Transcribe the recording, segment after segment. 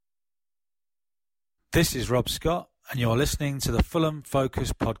This is Rob Scott, and you're listening to the Fulham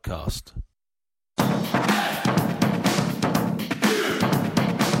Focus podcast.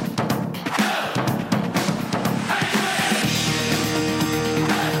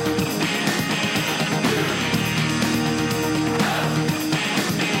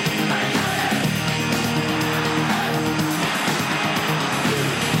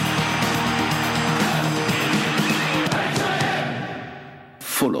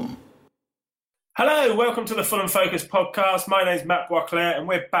 Fulham. Hello, welcome to the Fulham Focus podcast. My name's Matt Boisclair, and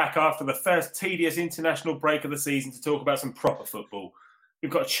we're back after the first tedious international break of the season to talk about some proper football.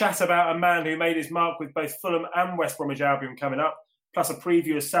 We've got a chat about a man who made his mark with both Fulham and West Bromwich Albion coming up, plus a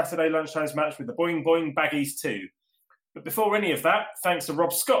preview of Saturday lunchtime's match with the Boing Boing Baggies too. But before any of that, thanks to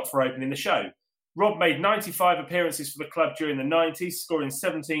Rob Scott for opening the show. Rob made 95 appearances for the club during the 90s, scoring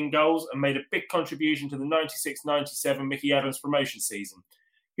 17 goals, and made a big contribution to the 96-97 Mickey Adams promotion season.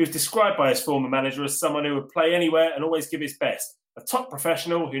 He was described by his former manager as someone who would play anywhere and always give his best, a top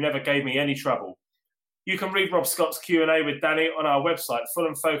professional who never gave me any trouble. You can read Rob Scott's Q&A with Danny on our website,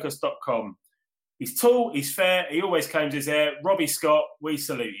 fulhamfocus.com. He's tall, he's fair, he always combs his hair. Robbie Scott, we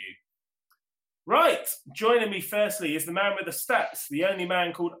salute you. Right, joining me firstly is the man with the stats, the only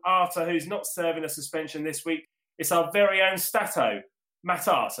man called Arter who's not serving a suspension this week. It's our very own Stato, Matt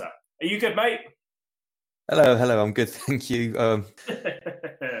Arter. Are you good, mate? Hello, I'm good, thank you.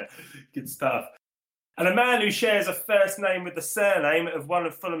 Good stuff. And a man who shares a first name with the surname of one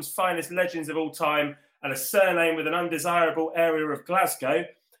of Fulham's finest legends of all time and a surname with an undesirable area of Glasgow.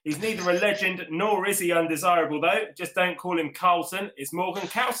 He's neither a legend nor is he undesirable, though. Just don't call him Carlton. It's Morgan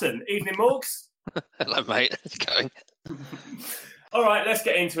Cowton. Evening, Morgs. Hello, mate. How's it going? All right, let's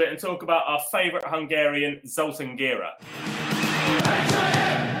get into it and talk about our favourite Hungarian, Zoltan Gera.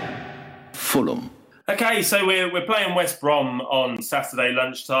 Fulham. Okay, so we're playing West Brom on Saturday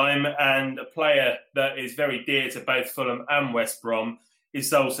lunchtime, and a player that is very dear to both Fulham and West Brom is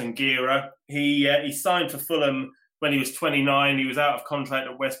Zoltan Gera. He signed for Fulham when he was 29. He was out of contract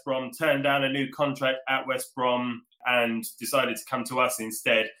at West Brom, turned down a new contract at West Brom and decided to come to us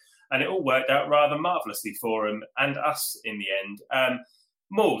instead. And it all worked out rather marvellously for him and us in the end.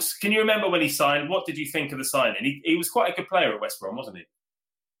 Morgs, can you remember when he signed? What did you think of the signing? He was quite a good player at West Brom, wasn't he?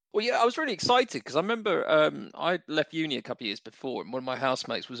 Well, yeah, I was really excited because I remember I left uni a couple of years before, and one of my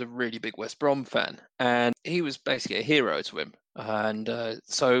housemates was a really big West Brom fan, and he was basically a hero to him. And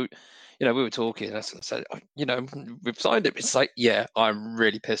so, we were talking, and I said, we've signed him. It's like, yeah, I'm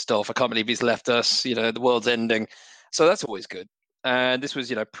really pissed off. I can't believe he's left us. The world's ending. So that's always good. And this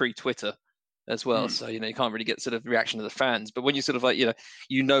was, pre-Twitter as well. So, you can't really get sort of reaction of the fans. But when you sort of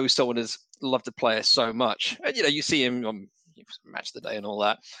someone has loved the player so much, and, you see him on Match of the Day and all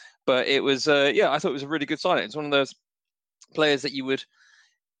that. But it was, I thought it was a really good signing. It's one of those players that you would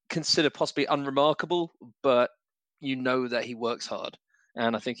consider possibly unremarkable, but that he works hard.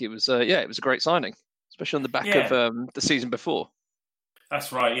 And I think it was, it was a great signing, especially on the back of the season before.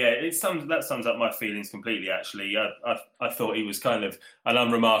 That's right, yeah. That sums up my feelings completely, actually. I thought he was kind of an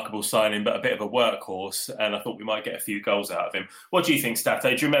unremarkable signing, but a bit of a workhorse, and I thought we might get a few goals out of him. What do you think,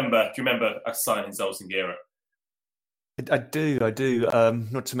 Stato? Do you remember us signing Zoltan Gera? I do.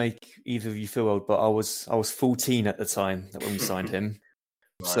 Not to make either of you feel old, but I was 14 at the time when we signed him.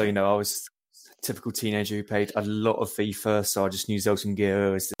 Right. So, I was a typical teenager who played a lot of FIFA, so I just knew Zoltan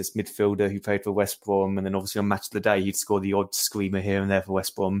Gera as this midfielder who played for West Brom, and then obviously on Match of the Day, he'd score the odd screamer here and there for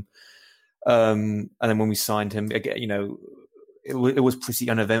West Brom. And then when we signed him, again, it was pretty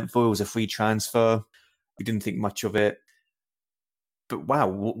uneventful. It was a free transfer. We didn't think much of it. But wow,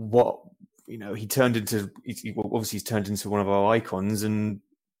 what... he's turned into one of our icons, and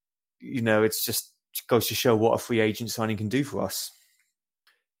it's just goes to show what a free agent signing can do for us.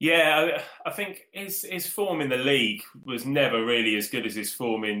 Yeah, I think his form in the league was never really as good as his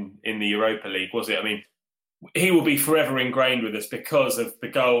form in the Europa League, was it? I mean, he will be forever ingrained with us because of the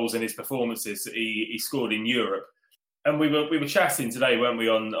goals and his performances that he scored in Europe. And we were chatting today, weren't we,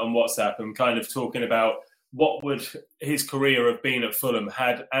 on WhatsApp, and kind of talking about what would his career have been at Fulham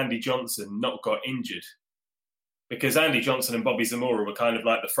had Andy Johnson not got injured? Because Andy Johnson and Bobby Zamora were kind of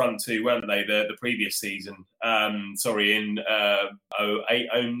like the front two, weren't they, the previous season? In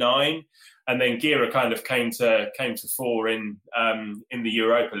 08-09. And then Gera kind of came to fore in the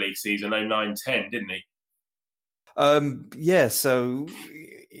Europa League season, 09-10, didn't he? So,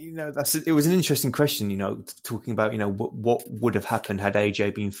 it was an interesting question, talking about, what would have happened had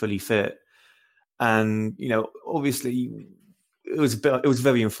AJ been fully fit. And, obviously it was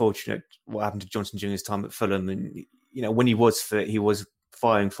very unfortunate what happened to Johnson during his time at Fulham. And, when he was fit, he was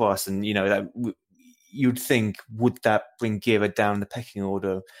firing for us. And, that you'd think, would that bring Gera down the pecking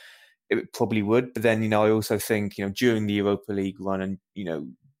order? it probably would. But then, I also think, during the Europa League run and,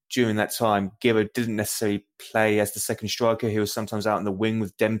 during that time, Gira didn't necessarily play as the second striker. He was sometimes out in the wing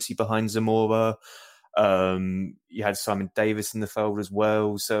with Dempsey behind Zamora. You had Simon Davis in the fold as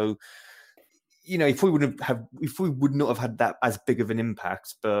well. So, if we would not have had that as big of an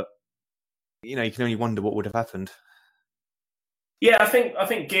impact, but you can only wonder what would have happened. Yeah, I think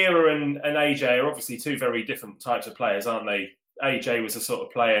Gira and AJ are obviously two very different types of players, aren't they? AJ was the sort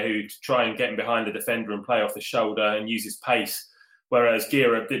of player who'd try and get in behind the defender and play off the shoulder and use his pace, whereas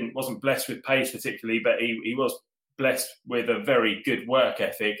Gira wasn't blessed with pace particularly, but he was blessed with a very good work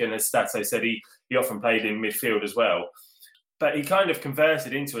ethic. And as Stato said, he often played in midfield as well. But he kind of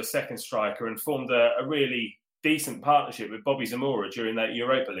converted into a second striker and formed a really decent partnership with Bobby Zamora during that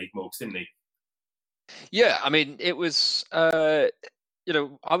Europa League, Morgs, didn't he? Yeah, I mean, it was, I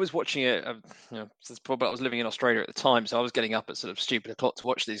was watching it, since probably I was living in Australia at the time, so I was getting up at sort of stupid o'clock to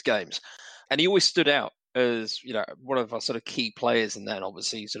watch these games. And he always stood out as, one of our sort of key players. And then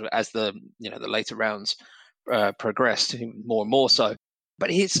obviously sort of as the later rounds progressed more and more so. But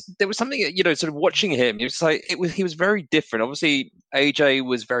there was something, sort of watching him, he was very different. Obviously, AJ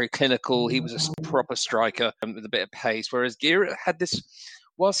was very clinical. He was a proper striker with a bit of pace, whereas Gira had this,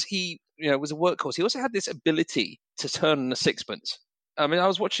 whilst he was a workhorse, he also had this ability to turn on a sixpence. I mean, I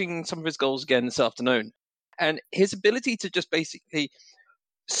was watching some of his goals again this afternoon, and his ability to just basically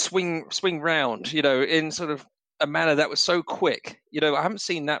swing round, in sort of a manner that was so quick. I haven't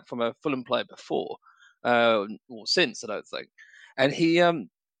seen that from a Fulham player before, or since, I don't think. And he,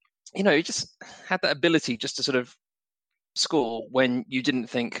 he just had that ability just to sort of score when you didn't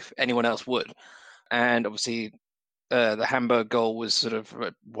think anyone else would. And obviously, the Hamburg goal was sort of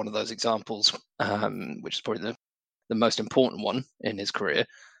one of those examples, which is probably the most important one in his career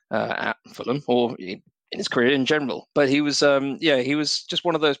at Fulham, or in his career in general. But he was, he was just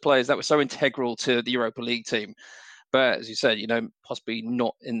one of those players that was so integral to the Europa League team. But as you said, possibly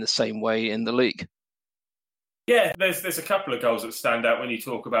not in the same way in the league. Yeah, there's a couple of goals that stand out when you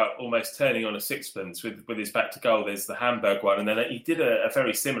talk about almost turning on a sixpence with his back to goal. There's the Hamburg one, and then he did a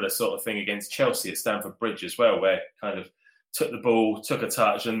very similar sort of thing against Chelsea at Stamford Bridge as well, where kind of took the ball, took a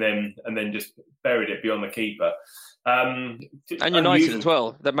touch, and then just buried it beyond the keeper. And United as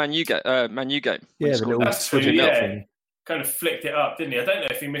well, the Man U game. Yeah, that's true. Yeah, kind of flicked it up, didn't he? I don't know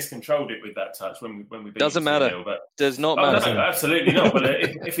if he miscontrolled it with that touch when we beat doesn't matter. 2-0, but does not matter. No, absolutely not. But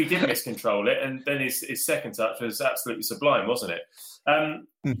if he did miscontrol it, and then his second touch was absolutely sublime, wasn't it?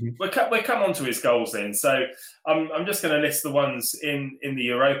 We'll come on to his goals then. So I'm just going to list the ones in the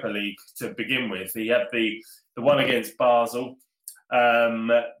Europa League to begin with. He had the one against Basel.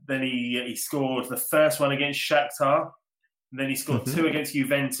 Then he scored the first one against Shakhtar. And then he scored two against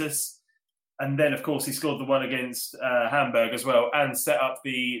Juventus. And then, of course, he scored the one against Hamburg as well, and set up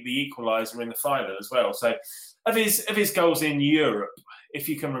the equaliser in the final as well. So, of his goals in Europe, if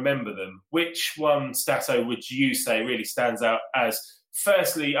you can remember them, which one, Stato, would you say really stands out as?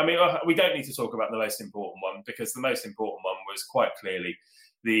 Firstly, I mean, we don't need to talk about the most important one, because the most important one was quite clearly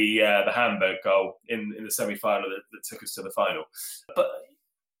the Hamburg goal in the semi-final that took us to the final. But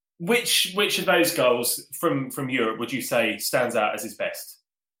which of those goals from Europe would you say stands out as his best?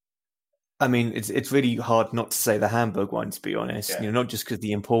 I mean, it's really hard not to say the Hamburg one, to be honest. Yeah. Not just because of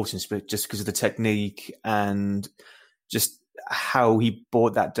the importance, but just because of the technique and just how he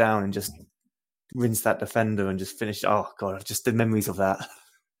brought that down and just rinsed that defender and just finished. Oh God, just the memories of that.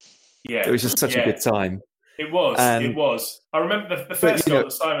 Yeah, it was just such a good time. It was. I remember the first goal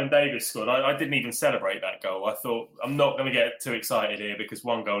that Simon Davis scored. I didn't even celebrate that goal. I thought, I'm not going to get too excited here because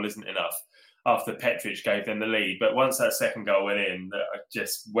one goal isn't enough, after Petric gave them the lead. But once that second goal went in, I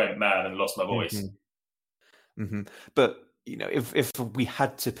just went mad and lost my voice. But, if we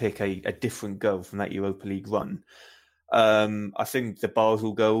had to pick a different goal from that Europa League run, I think the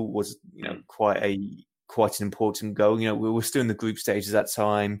Basel goal was, quite an important goal. We were still in the group stages at that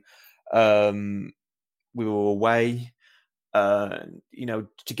time. We were away.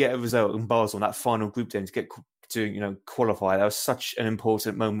 To get a result in Basel in that final group game, to qualify, that was such an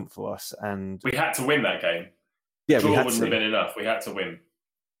important moment for us, and we had to win that game. Yeah, draw wouldn't have been enough. We had to win.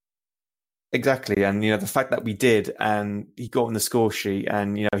 Exactly, and the fact that we did, and he got on the score sheet,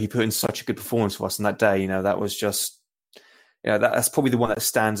 and he put in such a good performance for us on that day. That was just, that's probably the one that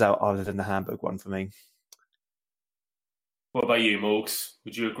stands out other than the Hamburg one for me. What about you, Morgs?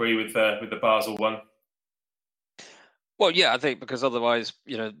 Would you agree with the Basel one? Well, yeah, I think because otherwise,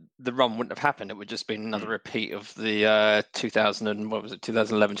 the run wouldn't have happened. It would just been another repeat of the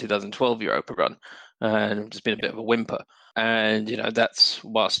 2011, 2012 Europa run, and it would just been a bit of a whimper. And that's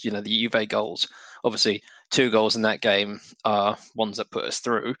whilst the Juve goals, obviously 2 goals in that game are ones that put us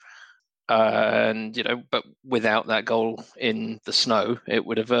through. And, but without that goal in the snow, it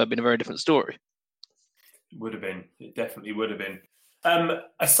would have been a very different story. Would have been. It definitely would have been.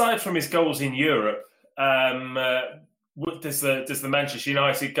 Aside from his goals in Europe, does the Manchester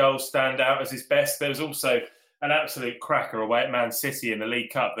United goal stand out as his best? There was also an absolute cracker away at Man City in the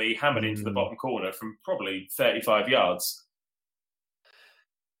League Cup that he hammered into the bottom corner from probably 35 yards.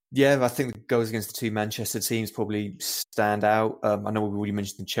 Yeah, I think the goals against the two Manchester teams probably stand out. I know we already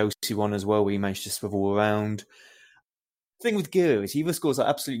mentioned the Chelsea one as well, where he managed to swivel around. The thing with Giroud is he either scores like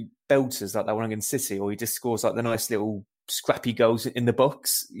absolute belters like that one against City, or he just scores like the nice little scrappy goals in the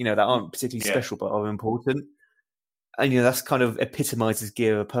box, that aren't particularly special but are important. And, that's kind of epitomises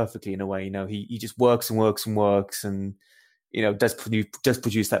Giroud perfectly in a way. He just works and works and works and, does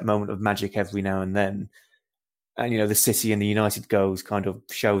produce that moment of magic every now and then. And, the City and the United goals kind of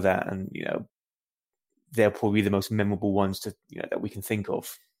show that. And, they're probably the most memorable ones that we can think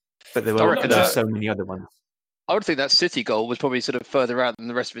of. But there are so many other ones. I would think that City goal was probably sort of further out than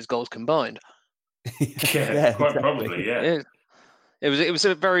the rest of his goals combined. Yeah, quite exactly. Probably, yeah. It was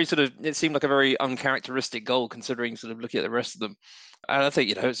a very it seemed like a very uncharacteristic goal considering sort of looking at the rest of them. And I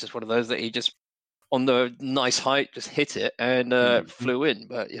think, it's just one of those that he just, on the nice height, just hit it and flew in.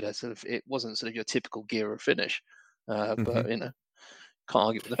 But, it wasn't sort of your typical Giroud finish. But, can't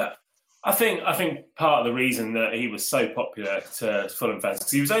argue with that. I think part of the reason that he was so popular to Fulham fans,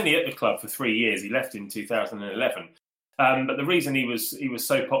 because he was only at the club for 3 years, he left in 2011. But the reason he was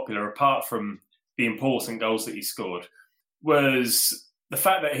so popular, apart from the important goals that he scored, was the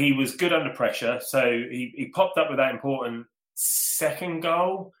fact that he was good under pressure. So he popped up with that important second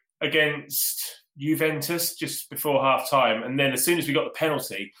goal against Juventus just before half time, and then as soon as we got the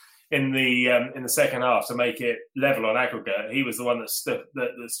penalty in the second half to make it level on aggregate, he was the one that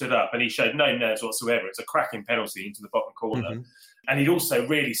stood up, and he showed no nerves whatsoever. It's a cracking penalty into the bottom corner. And he'd also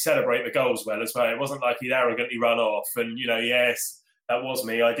really celebrate the goals well as well. It wasn't like he'd arrogantly run off and, yes, that was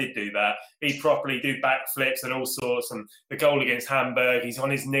me, I did do that. He'd properly do backflips and all sorts. And the goal against Hamburg, he's on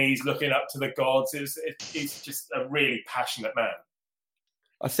his knees looking up to the gods. He's just a really passionate man.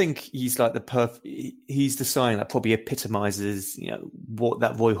 I think he's like he's the sign that probably epitomises, what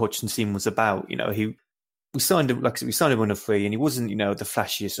that Roy Hodgson team was about. We signed him on a free, and he wasn't, the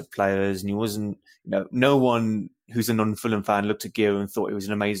flashiest of players, and he wasn't, no one who's a non-Fulham fan looked at Giroud and thought he was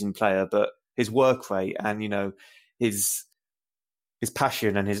an amazing player, but his work rate and, his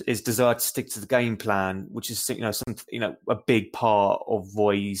passion and his desire to stick to the game plan, which is, a big part of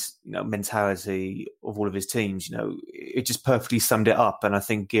Roy's, mentality of all of his teams, it just perfectly summed it up. And I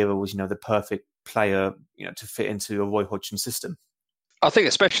think Giroud was, the perfect player, to fit into a Roy Hodgson system. I think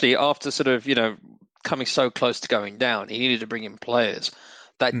especially after sort of, coming so close to going down, he needed to bring in players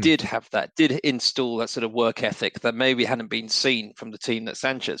that did install that sort of work ethic that maybe hadn't been seen from the team that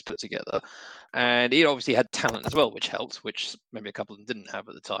Sanchez put together. And he obviously had talent as well, which helped, which maybe a couple of them didn't have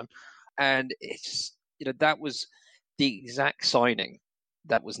at the time. And it's, that was the exact signing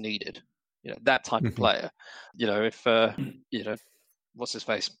that was needed, that type of player. If, what's his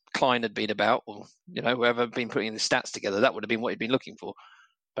face, Klein had been about, or, whoever had been putting the stats together, that would have been what he'd been looking for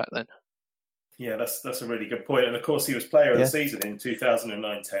back then. Yeah, that's a really good point. And of course, he was player of the season in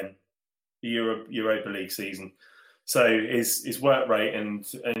 2009-10, the Europa League season. So his work rate and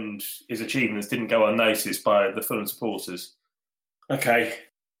his achievements didn't go unnoticed by the Fulham supporters. Okay.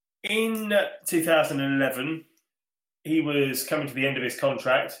 In 2011, he was coming to the end of his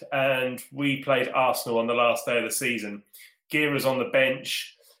contract, and we played Arsenal on the last day of the season. Giroud's on the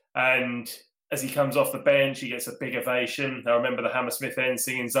bench, and as he comes off the bench, he gets a big ovation. I remember the Hammersmith end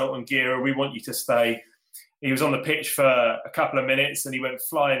singing Zoltan Giroud, we want you to stay. He was on the pitch for a couple of minutes, and he went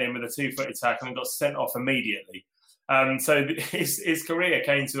flying in with a 2-footed tackle and got sent off immediately. So his career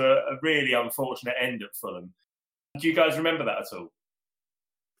came to a really unfortunate end at Fulham. Do you guys remember that at all?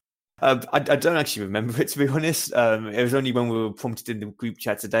 I don't actually remember it, to be honest. It was only when we were prompted in the group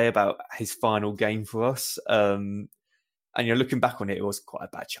chat today about his final game for us. And looking back on it, it was quite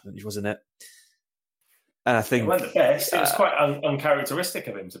a bad challenge, wasn't it? And I think it wasn't the best. It was quite uncharacteristic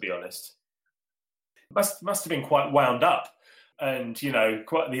of him, to be honest. Must have been quite wound up, and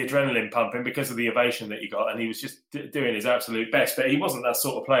quite the adrenaline pumping because of the ovation that he got, and he was just doing his absolute best. But he wasn't that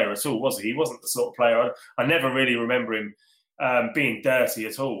sort of player at all, was he? He wasn't the sort of player. I never really remember him being dirty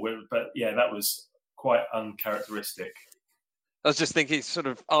at all. But yeah, that was quite uncharacteristic. I was just thinking, sort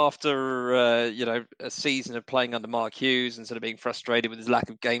of after a season of playing under Mark Hughes and sort of being frustrated with his lack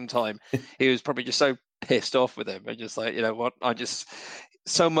of game time, he was probably just so pissed off with him and just like,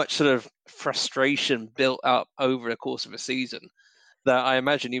 so much sort of frustration built up over the course of a season that I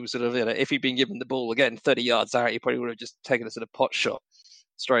imagine he was sort of, if he'd been given the ball again 30 yards out, he probably would have just taken a sort of pot shot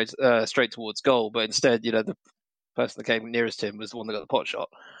straight towards goal, but instead, the person that came nearest him was the one that got the pot shot.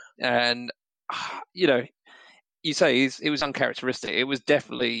 And you say it was uncharacteristic. It was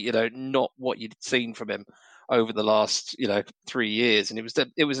definitely not what you'd seen from him over the last 3 years, and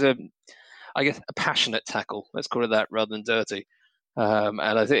it was a passionate tackle. Let's call it that rather than dirty. And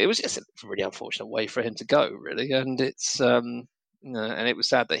I think it was just a really unfortunate way for him to go, really. And it's and it was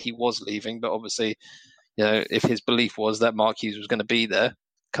sad that he was leaving. But obviously, if his belief was that Mark Hughes was going to be there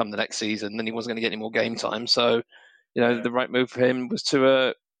come the next season, then he wasn't going to get any more game time. So, the right move for him was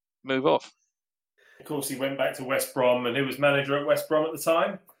to move off. Of course, he went back to West Brom, and who was manager at West Brom at the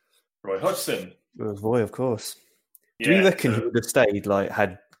time? Roy Hodgson. Roy, of course. Do you reckon he would have stayed? Like,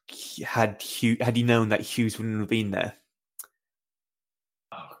 had he known that Hughes wouldn't have been there?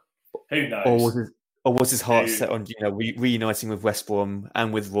 Who knows? Or was his heart set on reuniting with West Brom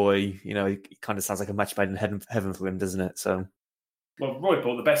and with Roy? It kind of sounds like a match made in heaven for him, doesn't it? So, well, Roy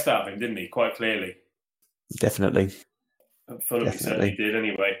brought the best out of him, didn't he? Quite clearly. Definitely. Fulham certainly did,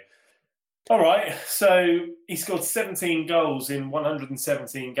 anyway. All right, so he scored 17 goals in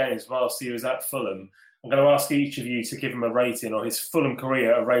 117 games whilst he was at Fulham. I'm going to ask each of you to give him a rating, or his Fulham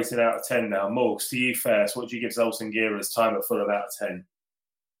career a rating out of 10 now. Morgs, to you first. What do you give Zoltan Gera's time at Fulham out of 10?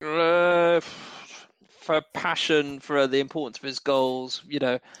 For passion, for the importance of his goals,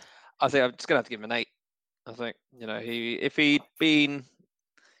 I think I'm just going to have to give him an 8. I think, if he'd been,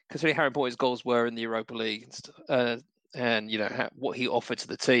 considering how important his goals were in the Europa League and what he offered to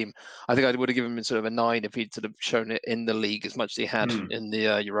the team, I think I would have given him sort of a 9 if he'd sort of shown it in the league as much as he had in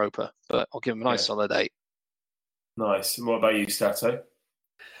the Europa. But I'll give him a nice solid 8. Nice. And what about you, Stato?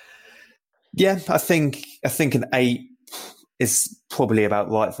 Yeah, I think an 8 is probably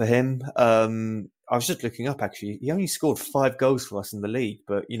about right for him. I was just looking up, actually. He only scored 5 goals for us in the league,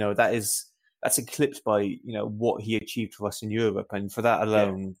 but that's eclipsed by what he achieved for us in Europe, and for that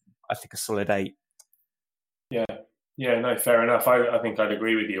alone, I think a solid 8. Yeah, no, fair enough. I think I'd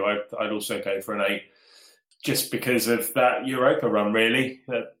agree with you. I'd also go for an 8, just because of that Europa run, really.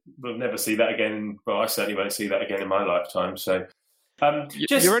 We'll never see that again. Well, I certainly won't see that again in my lifetime. So,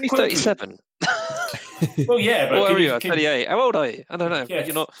 you're only 37. Well, yeah, but what are you? 38. How old are you? I don't know. Yeah,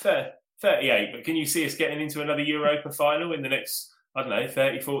 you're not 38. But can you see us getting into another Europa final in the next,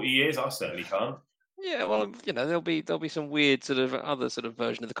 30, 40 years? I certainly can't. Yeah, well, there'll be some weird sort of other sort of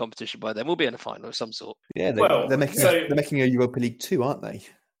version of the competition by then. We'll be in a final of some sort. Yeah, they're making a Europa League 2, aren't they?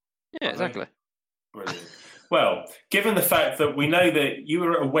 Yeah, exactly. Brilliant. Well, given the fact that we know that you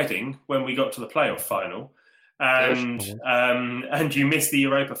were at a wedding when we got to the playoff final, and you missed the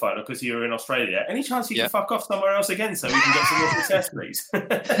Europa final because you were in Australia, any chance you can fuck off somewhere else again so we can get some more success, please?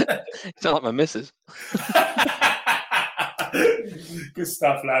 It's not like my missus. Good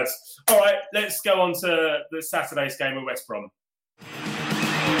stuff, lads. All right, let's go on to the Saturday's game with West Brom.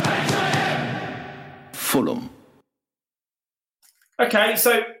 Fulham. Okay,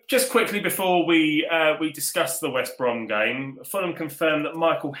 so just quickly before we discuss the West Brom game, Fulham confirmed that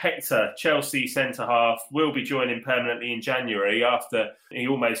Michael Hector, Chelsea centre-half, will be joining permanently in January after he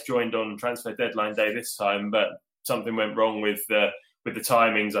almost joined on transfer deadline day this time, but something went wrong with the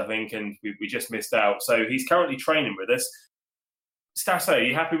timings, I think, and we just missed out. So he's currently training with us. Stasso, are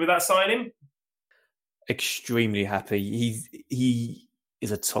you happy with that signing? Extremely happy. He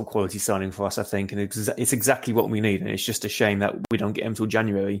is a top quality signing for us, I think, and it's exactly what we need. And it's just a shame that we don't get him till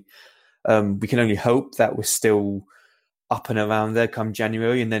January. We can only hope that we're still up and around there come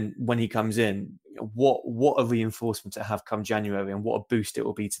January, and then when he comes in, what a reinforcement to have come January, and what a boost it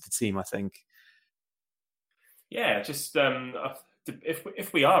will be to the team, I think. Yeah, just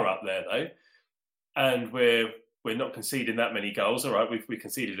if we are up there though, and we're not conceding that many goals. All right, we've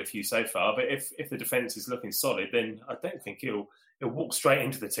conceded a few so far, but if the defence is looking solid, then I don't think he'll walk straight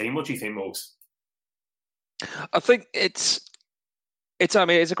into the team. What do you think, Morgs? I think it's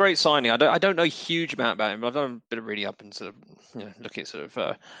a great signing. I don't know a huge amount about him. I've done a bit of reading up and sort of looking at sort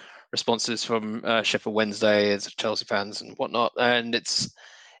of responses from Sheffield Wednesday as Chelsea fans and whatnot, and it's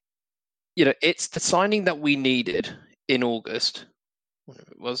the signing that we needed in August.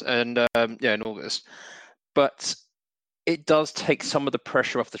 It was, and in August. But it does take some of the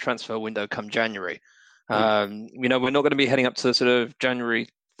pressure off the transfer window come January. We're not going to be heading up to sort of January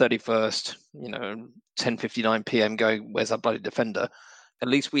 31st, 10:59 p.m. going, where's our bloody defender? At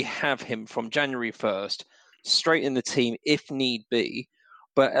least we have him from January 1st, straight in the team if need be.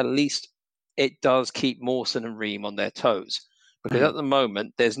 But at least it does keep Mawson and Ream on their toes. Because at the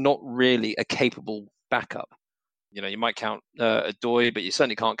moment, there's not really a capable backup. You might count Adoy, but you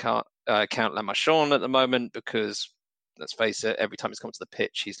certainly can't count Lamachon at the moment because, let's face it, every time he's come to the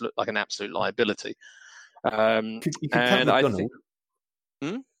pitch, he's looked like an absolute liability. You could count McDonald.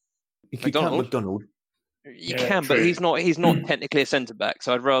 You could count McDonald. You can, true. But he's not technically a centre back.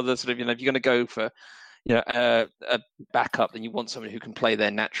 So I'd rather sort of, if you're going to go for, a backup, then you want somebody who can play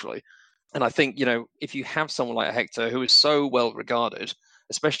there naturally. And I think, if you have someone like Hector who is so well regarded,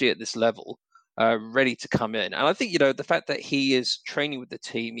 especially at this level, ready to come in. And I think, the fact that he is training with the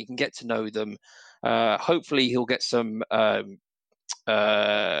team, he can get to know them. Hopefully he'll get some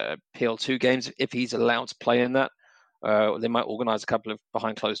PL2 games if he's allowed to play in that. They might organise a couple of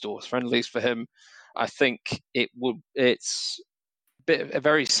behind closed doors friendlies for him. I think it's a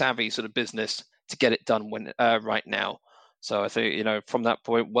very savvy sort of business to get it done right now. So I think, from that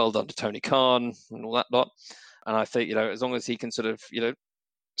point, well done to Tony Khan and all that lot. And I think, as long as he can sort of,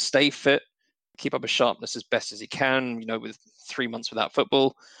 stay fit, keep up his sharpness as best as he can, with 3 months without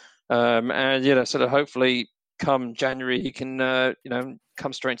football. And, sort of hopefully come January, he can,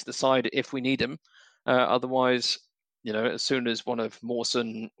 come straight to the side if we need him. Otherwise, as soon as one of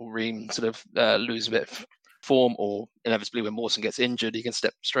Mawson or Ream sort of lose a bit of form, or inevitably when Mawson gets injured, he can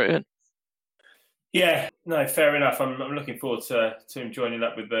step straight in. Yeah, no, fair enough. I'm looking forward to him joining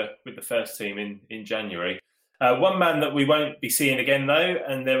up with the first team in January. One man that we won't be seeing again, though,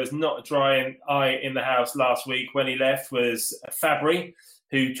 and there was not a dry eye in the house last week when he left, was Fabry,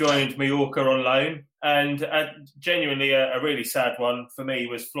 who joined Mallorca on loan. And genuinely a really sad one for me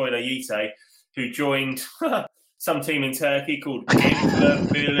was Floyd Ayite, who joined some team in Turkey called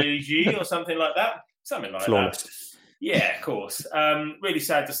Biligi or something like that. Something like that. Yeah, of course. Really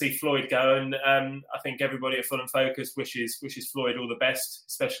sad to see Floyd go, and I think everybody at Fulham Focus wishes Floyd all the best,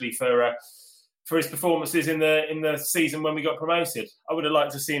 especially for his performances in the season when we got promoted. I would have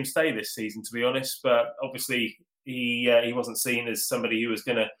liked to see him stay this season, to be honest, but obviously he wasn't seen as somebody who was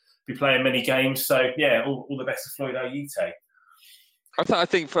going to be playing many games. So yeah, all the best to Floyd Ayite. I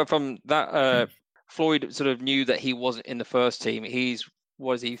think from that, Floyd sort of knew that he wasn't in the first team. He's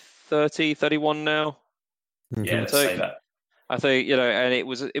 30, 31 now. Yeah, let's say that. I think, and it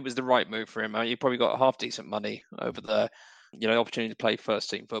was the right move for him. You probably got half decent money over there, opportunity to play first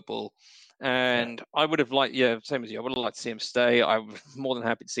team football. And I would have liked, same as you, I would have liked to see him stay. I'm more than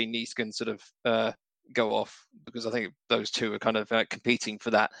happy to see Neeskin sort of go off, because I think those two are kind of competing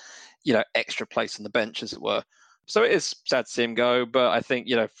for that, extra place on the bench, as it were. So it is sad to see him go, but I think,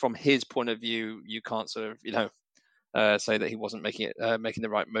 from his point of view, you can't sort of, say that he wasn't making the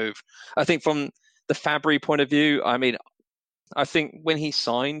right move. I think from the Fabry point of view, I mean, I think when he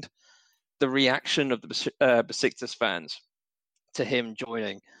signed, the reaction of the Besiktas fans to him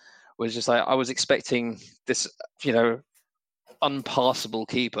joining was just like, I was expecting this, unpassable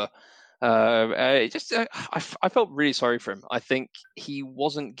keeper. I felt really sorry for him. I think he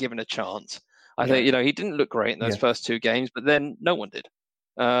wasn't given a chance. I think, he didn't look great in those first two games, but then no one did.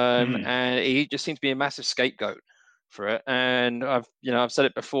 And he just seemed to be a massive scapegoat for it. And I've said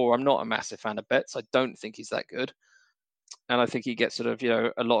it before, I'm not a massive fan of Betts. I don't think he's that good. And I think he gets sort of,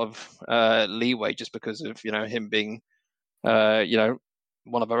 a lot of leeway just because of, him being,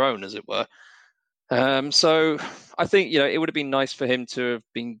 one of our own, as it were. So I think, it would have been nice for him to have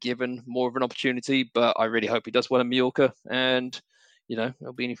been given more of an opportunity, but I really hope he does well in Mallorca, and,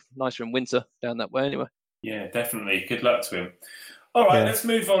 it'll be nicer in winter down that way anyway. Yeah, definitely. Good luck to him. All right, let's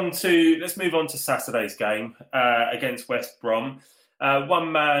move on to Saturday's game against West Brom.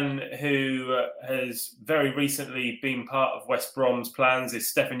 One man who has very recently been part of West Brom's plans is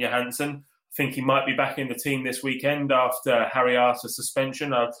Stefan Johansson. I think he might be back in the team this weekend after Harry Arter's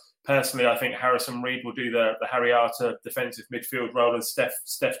suspension. Personally, I think Harrison Reed will do the Harry Arter defensive midfield role, and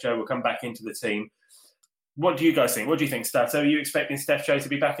Steph Joe will come back into the team. What do you guys think? What do you think, Stato? Are you expecting Steph Joe to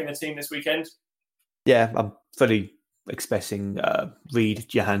be back in the team this weekend? Yeah, I'm fully expecting Reed,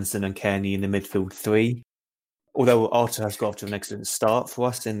 Johansson and Kearney in the midfield three. Although Arter has got off to an excellent start for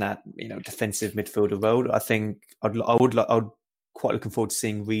us in that defensive midfielder role, I think I'd quite looking forward to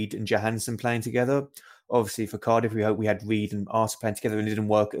seeing Reed and Johansson playing together. Obviously for Cardiff, we had Reed and Arter playing together, and it didn't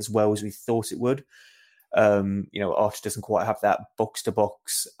work as well as we thought it would. Arter doesn't quite have that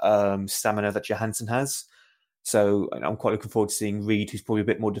box-to-box stamina that Johansson has. So I'm quite looking forward to seeing Reed, who's probably a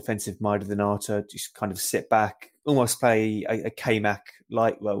bit more defensive-minded than Arter, just kind of sit back, almost play a K-Mac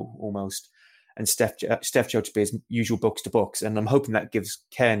light role almost, and Steph Joe to be his usual box-to-box. And I'm hoping that gives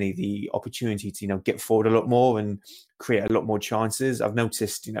Kearney the opportunity to, get forward a lot more and create a lot more chances. I've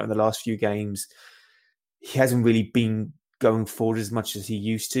noticed, in the last few games, he hasn't really been going forward as much as he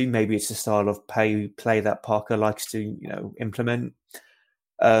used to. Maybe it's the style of play that Parker likes to, implement.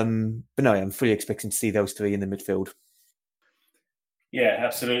 But no, I'm fully expecting to see those three in the midfield. Yeah,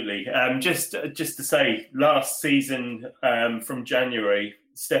 absolutely. Just to say, last season from January,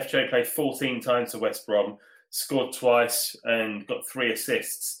 Steph Joe played 14 times for West Brom. scored twice and got 3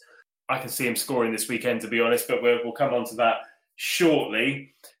 assists. I can see him scoring this weekend, to be honest, but we'll come on to that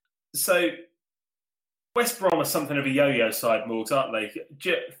shortly. So West Brom are something of a yo-yo side, Morgs, aren't they?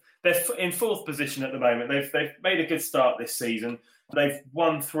 They're in 4th position at the moment. They've made a good start this season. They've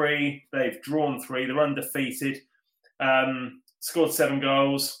won 3, they've drawn 3, they're undefeated, scored 7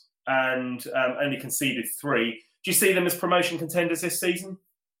 goals and only conceded 3. Do you see them as promotion contenders this season?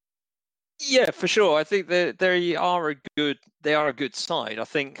 Yeah, for sure. I think they are a good side.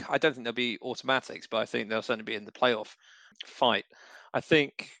 I don't think they'll be automatics, but I think they'll certainly be in the playoff fight. I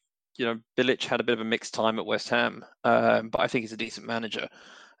think Bilic had a bit of a mixed time at West Ham, but I think he's a decent manager,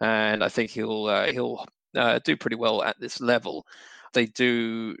 and I think he'll do pretty well at this level. They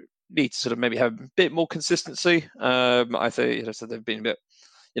do need to sort of maybe have a bit more consistency. I think so they've been a bit,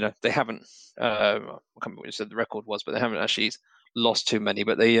 they haven't. I can't remember what you said the record was, but they haven't actually lost too many.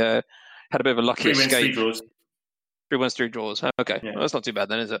 But they had a bit of a lucky escape. 3 wins, 3 draws. 3 wins, 3 draws. Okay, Yeah. Well, that's not too bad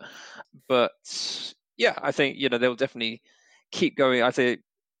then, is it? But yeah, I think they'll definitely keep going. I think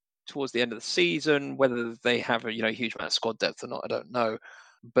towards the end of the season, whether they have a huge amount of squad depth or not, I don't know.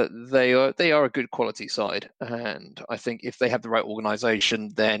 But they are a good quality side, and I think if they have the right organisation,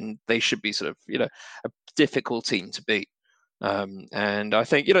 then they should be sort of a difficult team to beat. And I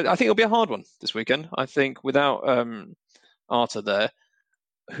think it'll be a hard one this weekend. I think without Arta there,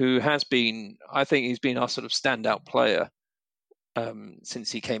 who has been, I think he's been our sort of standout player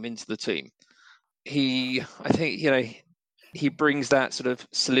since he came into the team. He brings that sort of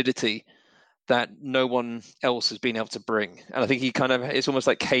solidity that no one else has been able to bring. And I think it's almost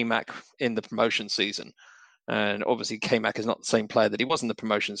like K-Mac in the promotion season. And obviously K-Mac is not the same player that he was in the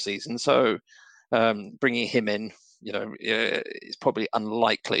promotion season. So bringing him in, is probably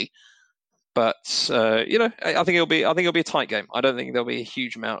unlikely. But, I think it'll be a tight game. I don't think there'll be a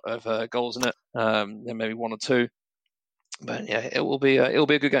huge amount of goals in it. There maybe 1 or 2. But yeah, it will be a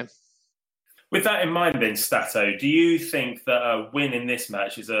good game. With that in mind then, Stato, do you think that a win in this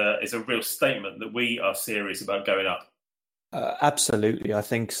match is a real statement that we are serious about going up? Absolutely, I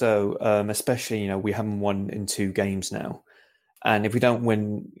think so. Especially, we haven't won in 2 games now. And if we don't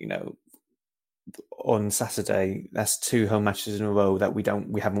win, on Saturday, that's 2 home matches in a row that we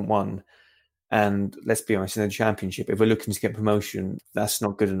haven't won. And let's be honest, in the Championship, if we're looking to get promotion, that's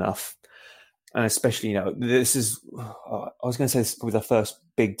not good enough. And especially, this is, I was going to say this is probably the first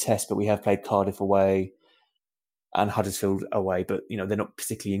big test, but we have played Cardiff away and Huddersfield away, but, they're not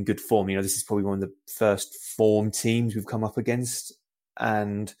particularly in good form. This is probably one of the first form teams we've come up against.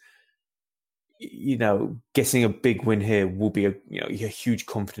 And, getting a big win here will be a huge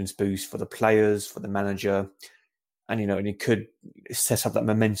confidence boost for the players, for the manager. And, and it could set up that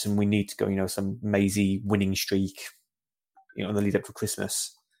momentum we need to go, some mazy winning streak, on the lead up to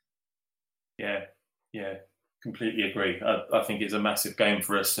Christmas. Yeah, completely agree. I think it's a massive game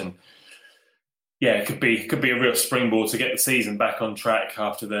for us, and yeah, it could be a real springboard to get the season back on track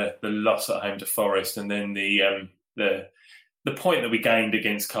after the loss at home to Forest, and then the point that we gained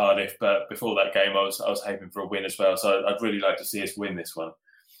against Cardiff. But before that game, I was hoping for a win as well. So I'd really like to see us win this one.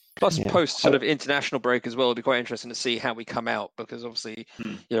 Plus, post sort of international break as well, it'll be quite interesting to see how we come out, because obviously,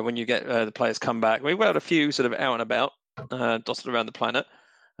 when you get the players come back, we've had a few sort of out and about, dotted around the planet.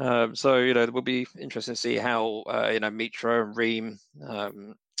 So it will be interesting to see how Mitro and Ream.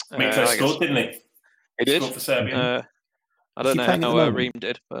 Mitro scored, didn't he? He did. Scored for Serbia. I don't know how Ream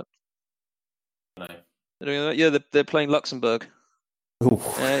did, but no. Yeah, they're playing Luxembourg.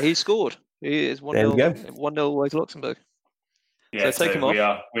 He scored. He is 1-0 away to Luxembourg. Yeah, so take him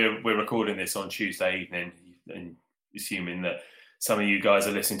off. We're recording this on Tuesday evening, and assuming that some of you guys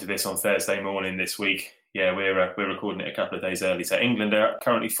are listening to this on Thursday morning this week. Yeah, we're recording it a couple of days early. So England are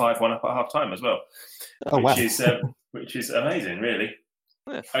currently 5-1 up at half time as well, which is amazing, really.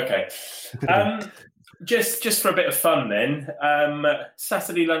 Yeah. Okay, just for a bit of fun then.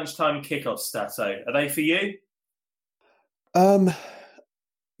 Saturday lunchtime kickoff, Stato, are they for you?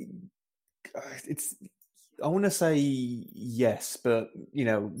 I want to say yes, but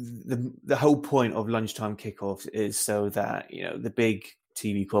the whole point of lunchtime kickoffs is so that the big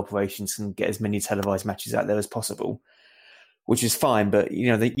TV corporations can get as many televised matches out there as possible, which is fine. But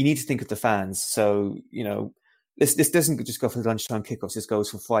you need to think of the fans. So this doesn't just go for the lunchtime kickoffs. This goes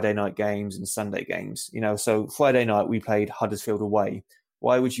for Friday night games and Sunday games. So Friday night we played Huddersfield away.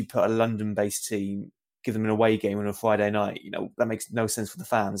 Why would you put a London-based team, give them an away game on a Friday night? That makes no sense for the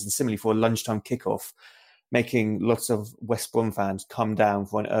fans. And similarly for a lunchtime kickoff, making lots of West Brom fans come down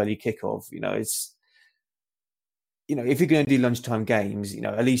for an early kickoff. It's if you're going to do lunchtime games,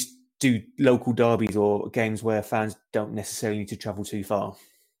 at least do local derbies or games where fans don't necessarily need to travel too far.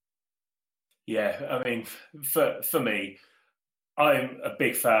 Yeah, I mean, for me, I'm a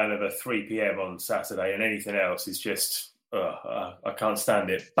big fan of a 3 p.m. on Saturday, and anything else is just, I can't stand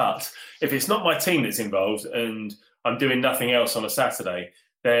it. But if it's not my team that's involved and I'm doing nothing else on a Saturday,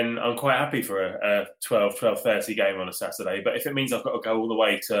 then I'm quite happy for a 12:30 game on a Saturday. But if it means I've got to go all the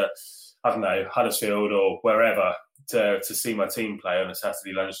way to, I don't know, Huddersfield or wherever to see my team play on a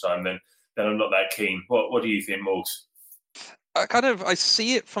Saturday lunchtime, then I'm not that keen. What do you think, Morgs? I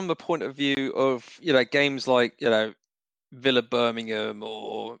see it from the point of view of, games like, Villa Birmingham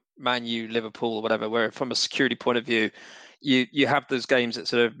or Man U Liverpool or whatever, where from a security point of view, you have those games at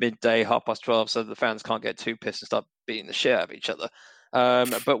sort of midday, 12:30, so the fans can't get too pissed and start beating the shit out of each other.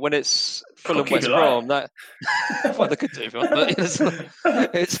 But when it's Fulham West Brom, that well, they could do, but I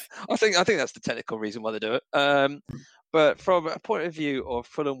think that's the technical reason why they do it. But from a point of view of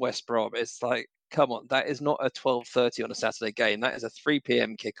Fulham West Brom, it's like, come on, that is not a 12:30 on a Saturday game. That is a 3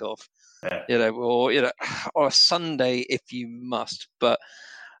 p.m. kickoff. Yeah. Or a Sunday if you must. But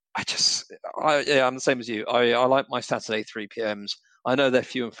I'm the same as you. I like my Saturday 3 p.m.s. I know they're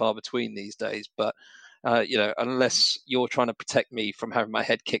few and far between these days, but unless you're trying to protect me from having my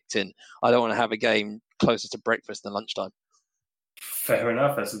head kicked in, I don't want to have a game closer to breakfast than lunchtime. Fair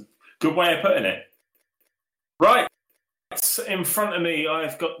enough. That's a good way of putting it. Right. In front of me,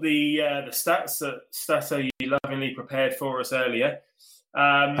 I've got the stats that Stato you lovingly prepared for us earlier.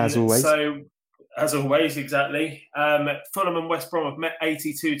 As always. So, as always, exactly. Fulham and West Brom have met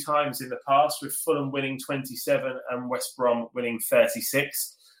 82 times in the past, with Fulham winning 27 and West Brom winning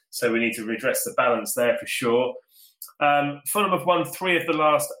 36. So we need to redress the balance there for sure. Fulham have won 3 of the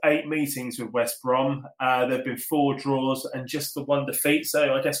last 8 meetings with West Brom. There have been 4 draws and just the 1 defeat.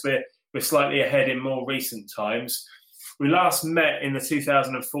 So I guess we're slightly ahead in more recent times. We last met in the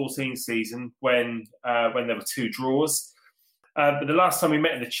 2014 season when there were 2 draws. But the last time we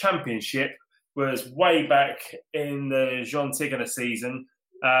met in the Championship was way back in the Jean Tigana season.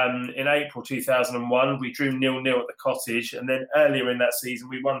 In April 2001, we drew 0-0 at the Cottage. And then earlier in that season,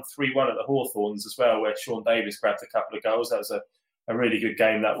 we won 3-1 at the Hawthorns as well, where Sean Davis grabbed a couple of goals. That was a really good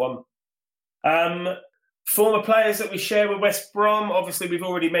game, that one. Former players that we share with West Brom. Obviously, we've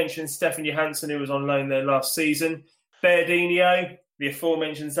already mentioned Stefan Johansson, who was on loan there last season. Berdinio, the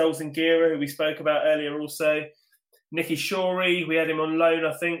aforementioned Zoltan Gira, who we spoke about earlier also. Nicky Shorey, we had him on loan,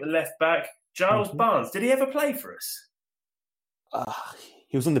 I think, the left back. Giles Barnes, did he ever play for us?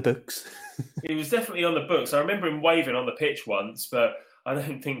 He was on the books. He was definitely on the books. I remember him waving on the pitch once, but I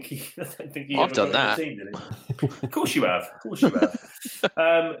don't think he I've done that. Team, did he? Of course you have.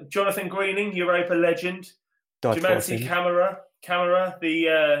 Jonathan Greening, Europa legend. Jumanji Camara,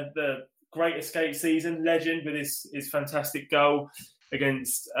 the Great Escape season legend with his fantastic goal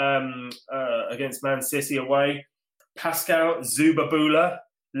against Man City away. Pascal Zubabula,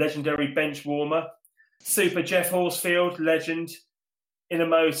 legendary bench warmer. Super Jeff Horsfield, legend.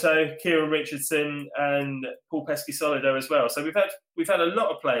 Inamoto, Kieran Richardson, and Paul Pesky-Solido as well. So we've had a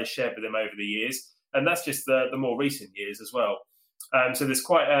lot of players shared with him over the years, and that's just the more recent years as well. So there's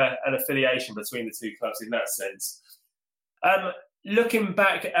quite an affiliation between the 2 clubs in that sense. Looking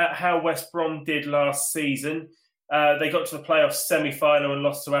back at how West Brom did last season, they got to the playoffs semi-final and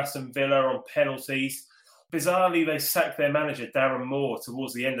lost to Aston Villa on penalties. Bizarrely, they sacked their manager, Darren Moore,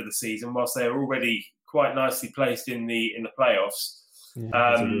 towards the end of the season, whilst they were already quite nicely placed in the playoffs.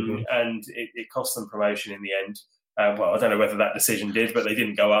 Yeah, and it cost them promotion in the end. Well, I don't know whether that decision did, but they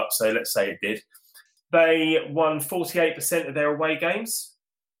didn't go up, so let's say it did. They won 48% of their away games.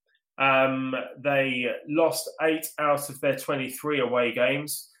 They lost 8 out of their 23 away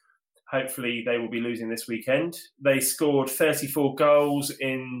games. Hopefully they will be losing this weekend. They scored 34 goals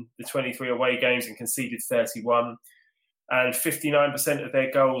in the 23 away games and conceded 31. And 59% of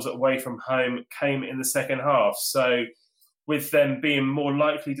their goals away from home came in the second half. So with them being more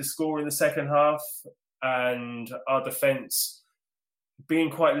likely to score in the second half and our defence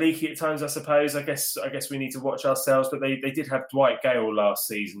being quite leaky at times, I suppose, I guess we need to watch ourselves. But they did have Dwight Gale last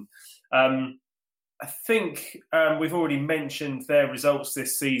season. I think we've already mentioned their results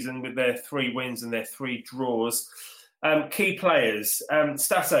this season with their 3 wins and their 3 draws. Key players,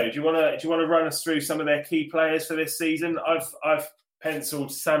 Stato, do you want to run us through some of their key players for this season? I've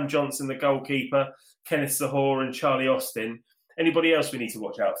penciled Sam Johnson, the goalkeeper, Kenneth Zahor, and Charlie Austin. Anybody else we need to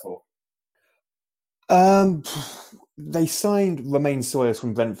watch out for? They signed Romain Sawyers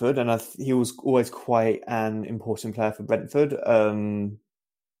from Brentford, and he was always quite an important player for Brentford.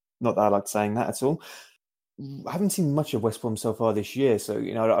 Not that I like saying that at all. I haven't seen much of West Brom so far this year, so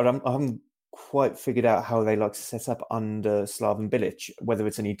I haven't quite figured out how they like to set up under Slaven Bilic, whether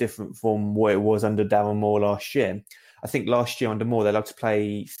it's any different from what it was under Darren Moore last year. I think last year under Moore, they allowed to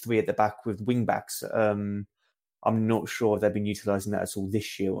play 3 at the back with wing backs. I'm not sure if they've been utilising that at all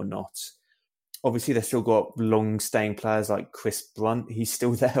this year or not. Obviously, they've still got long-staying players like Chris Brunt. He's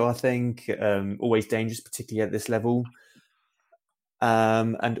still there, I think. Always dangerous, particularly at this level.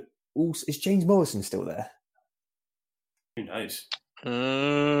 And also, is James Morrison still there? Who knows?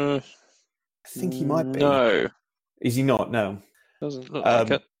 I think he might be. No. Is he not? No. Doesn't look like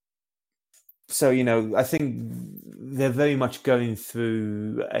it. So, I think they're very much going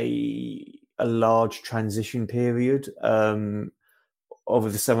through a large transition period. Over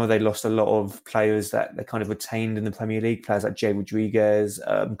the summer, they lost a lot of players that they kind of retained in the Premier League. Players like Jay Rodriguez,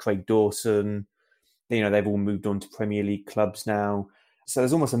 Craig Dawson. They've all moved on to Premier League clubs now. So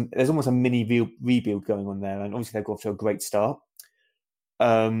there's almost a mini rebuild going on there, and obviously they've got off to a great start.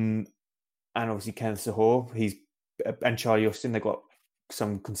 And obviously Kenneth Zohore, and Charlie Austin, they've got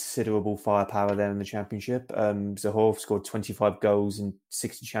some considerable firepower there in the Championship. Zohore scored 25 goals in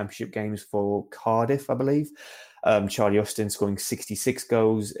 60 Championship games for Cardiff, I believe. Charlie Austin scoring 66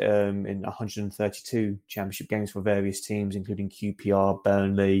 goals in 132 Championship games for various teams, including QPR,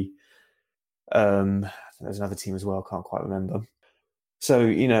 Burnley. There's another team as well, I can't quite remember. So,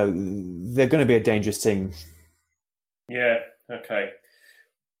 they're going to be a dangerous team. Yeah, okay.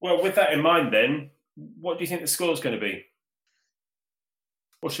 Well, with that in mind then, what do you think the score's going to be?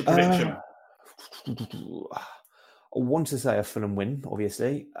 What's your prediction? I want to say a Fulham win,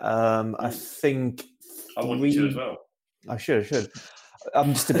 obviously. I think... I want you to as well. I should.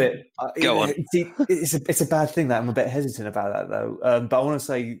 I'm just a bit... Go on. It's a bad thing that I'm a bit hesitant about that, though. But I want to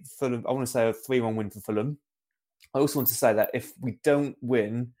say Fulham. I want to say a 3-1 win for Fulham. I also want to say that if we don't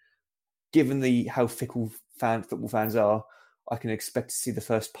win, given how fickle football fans are, I can expect to see the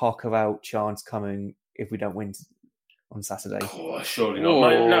first Parker out chance coming if we don't win on Saturday. Oh, surely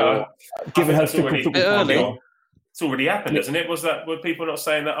not. No. Given how fickle football fans are. It's already happened, hasn't it? Were people not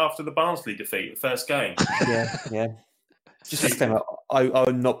saying that after the Barnsley defeat, the first game? Yeah. Just a disclaimer,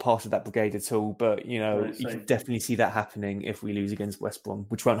 I'm not part of that brigade at all, but, you can definitely see that happening if we lose against West Brom,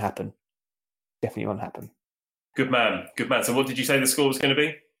 which won't happen. Definitely won't happen. Good man. So what did you say the score was going to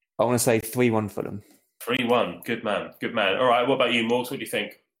be? I want to say 3-1 for them. 3-1. Good man. All right, what about you, Morgs? What do you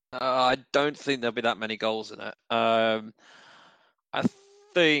think? I don't think there'll be that many goals in it. I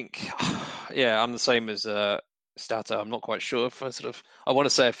think, I'm the same as Stato. I'm not quite sure if I want to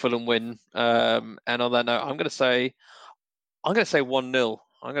say a Fulham win. And on that note, I'm going to say 1-0.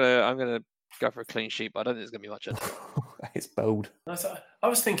 I'm going to go for a clean sheet, but I don't think there's going to be much in it. It's bold. I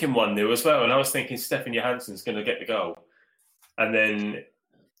was thinking 1-0 as well, and I was thinking Stefan Johansson's going to get the goal. And then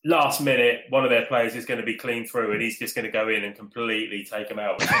last minute, one of their players is going to be clean through, and he's just going to go in and completely take him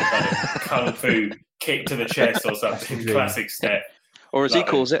out with some kind of kung fu kick to the chest or something. Classic Steph. Or as he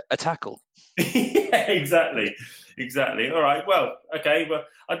calls it, a tackle. Yeah, exactly. All right. Well, okay. Well,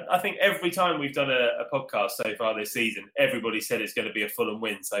 I think every time we've done a podcast so far this season, everybody said it's going to be a Fulham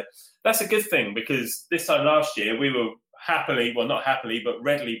win. So that's a good thing, because this time last year we were not happily, but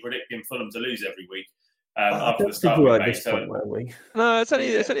readily predicting Fulham to lose every week. After the start of May. No, it's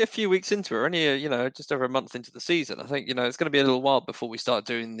only a few weeks into it. We're only just over a month into the season. I think it's going to be a little while before we start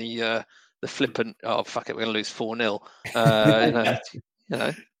doing the flippant. Oh fuck it, we're going to lose 4-0.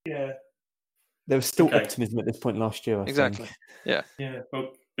 Yeah. There was still optimism at this point last year. I think. Yeah.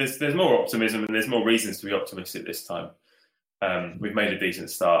 Well, there's more optimism, and there's more reasons to be optimistic this time. We've made a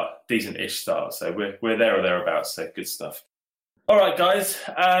decent-ish start, so we're there or thereabouts. So good stuff. All right, guys.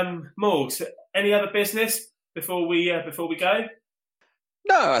 Morgs, any other business before we go?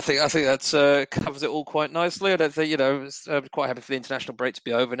 No, I think that's covers it all quite nicely. I don't think I'm quite happy for the international break to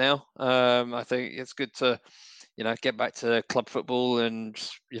be over now. I think it's good to get back to club football and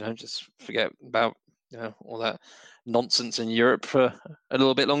just forget about all that nonsense in Europe for a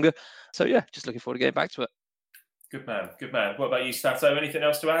little bit longer. So yeah, just looking forward to getting back to it. Good man. What about you, Stato? Anything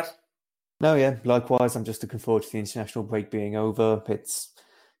else to add? No, yeah, likewise. I'm just looking forward to the international break being over.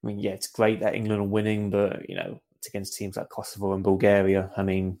 It's great that England are winning, but it's against teams like Kosovo and Bulgaria. I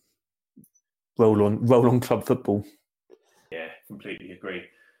mean, roll on club football. Yeah, completely agree.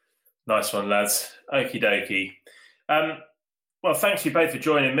 Nice one, lads. Okie dokie. Well, thanks you both for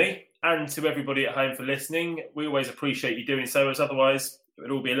joining me, and to everybody at home for listening. We always appreciate you doing so, as otherwise it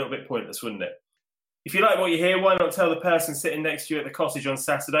would all be a little bit pointless, wouldn't it? If you like what you hear, why not tell the person sitting next to you at the cottage on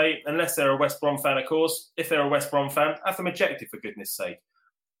Saturday, unless they're a West Brom fan, of course. If they're a West Brom fan, have them ejected, for goodness sake.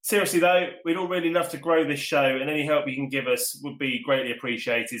 Seriously, though, we'd all really love to grow this show, and any help you can give us would be greatly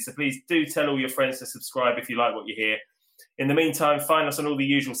appreciated. So please do tell all your friends to subscribe if you like what you hear. In the meantime, find us on all the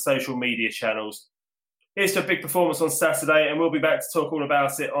usual social media channels. Here's to a big performance on Saturday, and we'll be back to talk all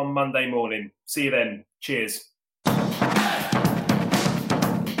about it on Monday morning. See you then. Cheers.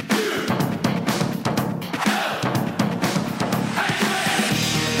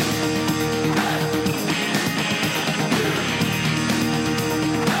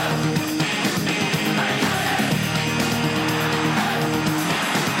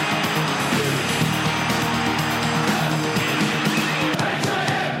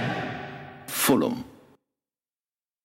 Fulham.